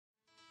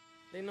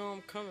They know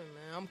I'm coming,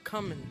 man. I'm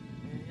coming.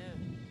 Yeah.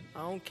 I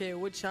don't care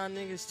what y'all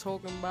niggas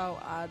talking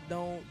about. I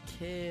don't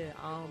care.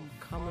 I'm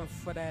coming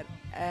for that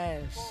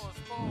ass.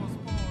 Pause.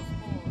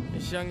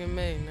 It's Young and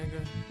May,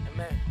 nigga. And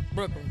May.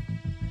 Brooklyn.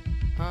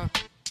 Huh?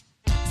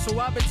 So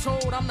I've been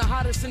told I'm the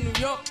hottest in New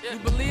York. Yeah. You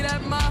believe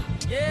that, ma?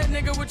 Yeah,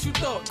 nigga, what you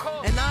thought?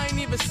 And I ain't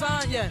even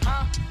signed yet.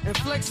 And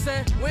Flex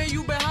said, where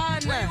you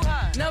behind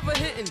that? Never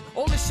hitting.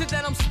 All the shit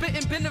that I'm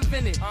spitting been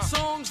invented.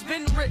 Songs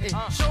been written.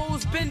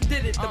 Shows been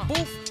did it. The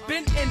booth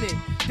been in it.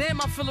 Damn,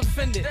 I feel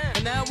offended.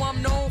 And now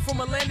I'm known from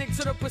Atlantic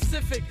to the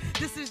Pacific.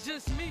 This is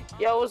just me.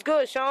 Yo, what's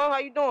good, Sean? How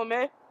you doing,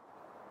 man?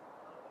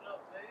 What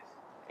up, Face?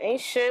 Ain't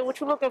shit. What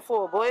you looking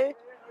for, boy?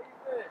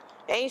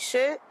 Ain't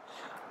shit.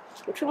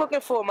 What you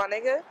looking for, my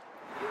nigga?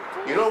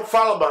 You don't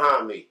follow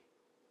behind me.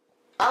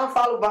 I don't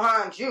follow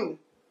behind you.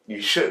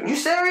 You shouldn't. You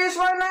serious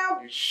right now?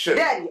 You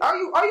shouldn't. Daddy,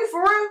 are you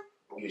for real?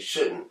 You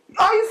shouldn't.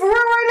 Are you for real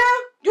right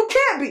now? You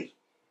can't be.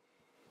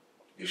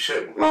 You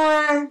shouldn't.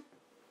 Man.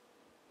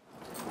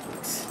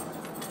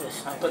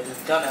 I put this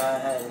gun in her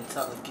head and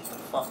tell her to get the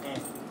fuck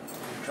in.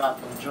 Drop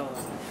them drawers.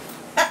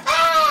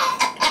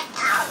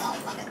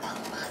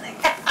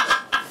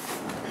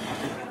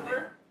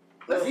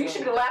 Listen, you should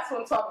be the last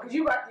one to talk because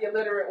you got the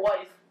illiterate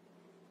wife.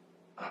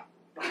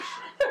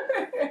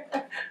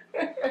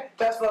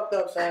 That's fucked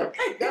up, Sam.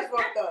 That's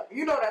fucked up.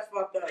 You know that's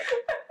fucked up.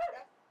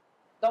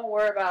 Don't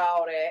worry about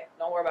all that.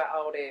 Don't worry about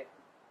all that.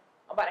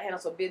 I'm about to handle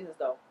some business,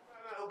 though.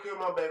 Who killed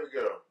my baby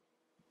girl?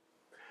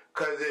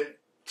 Because if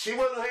she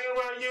wasn't hanging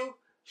around you,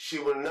 she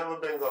would have never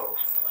been gone.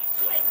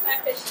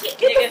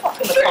 Get the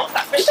fuck in the car.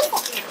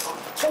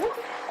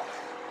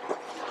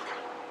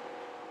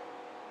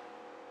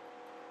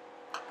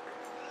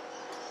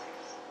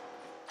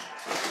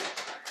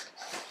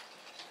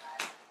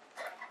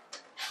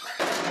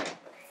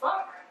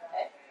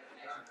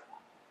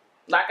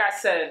 Like I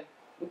said,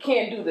 we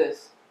can't do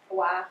this.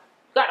 Why?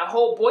 Got a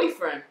whole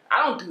boyfriend.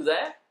 I don't do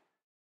that.